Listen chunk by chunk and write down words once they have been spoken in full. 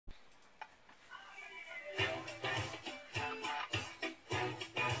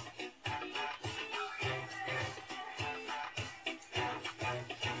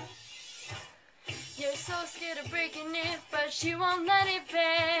so scared of breaking it, but she won't let it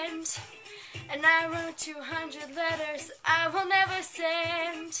bend. And I wrote 200 letters I will never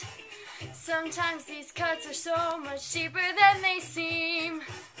send. Sometimes these cuts are so much deeper than they seem.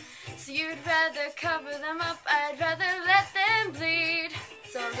 So you'd rather cover them up, I'd rather let them bleed.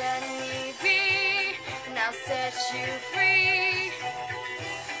 So let me be, and I'll set you free.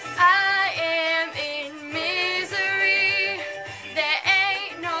 I am in misery. There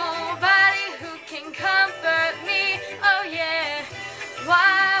ain't nobody who can comfort me. Oh yeah,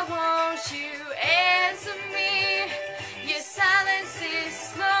 why won't you answer me? Your silence is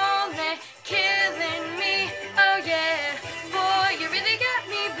slowly killing me. Oh yeah, boy, you really got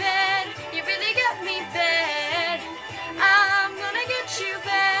me bad. You really got me bad. I'm gonna get you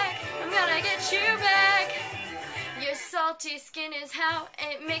back. I'm gonna get you back. Your salty skin is how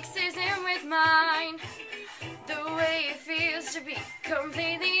it mixes in with mine. The way it feels to be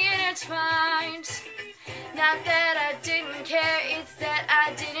completely intertwined. Not that I didn't care, it's that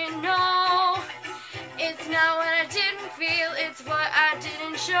I didn't know. It's not what I didn't feel, it's what I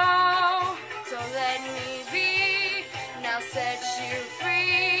didn't show. So let me be, and I'll set you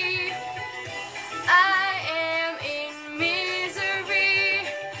free. I am in misery.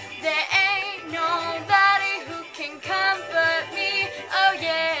 There ain't nobody who can comfort me. Oh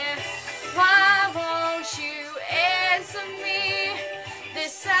yeah, why won't you answer me?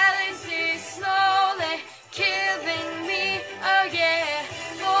 This silence is slowly killing me. Oh yeah,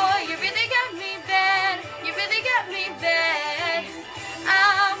 boy, you really got me bad. You really got me bad.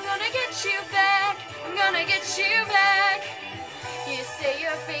 I'm gonna get you back. I'm gonna get you back. You say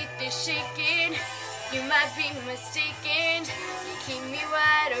your faith is shaking. You might be mistaken. You keep me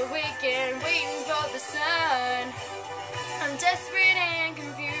wide awake and waiting for the sun. I'm desperate and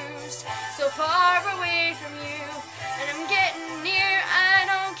confused, so far away from you. And I'm getting near, I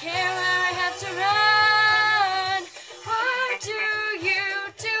don't care where I have to run. Why do you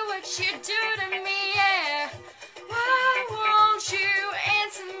do what you do to me, yeah? Why won't you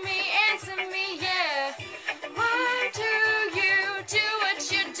answer me, yeah? Why do you do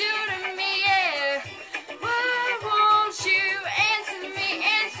what you do to me, yeah? Why won't you answer me,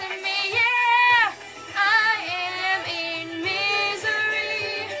 yeah? I am in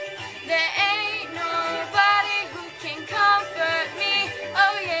misery. There ain't nobody who can comfort me,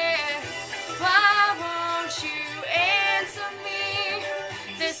 oh yeah. Why won't you answer me?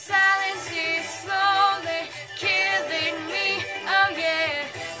 This silence is slowly killing me, oh yeah.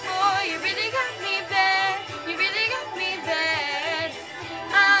 Boy, you really got me bad. You really got me bad.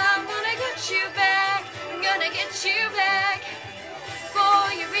 I'm gonna get you back. I'm gonna get you back.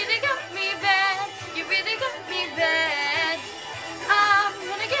 Boy, you really got me bad. You really got me bad. I'm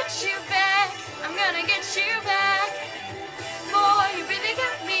gonna get you back. I'm gonna get you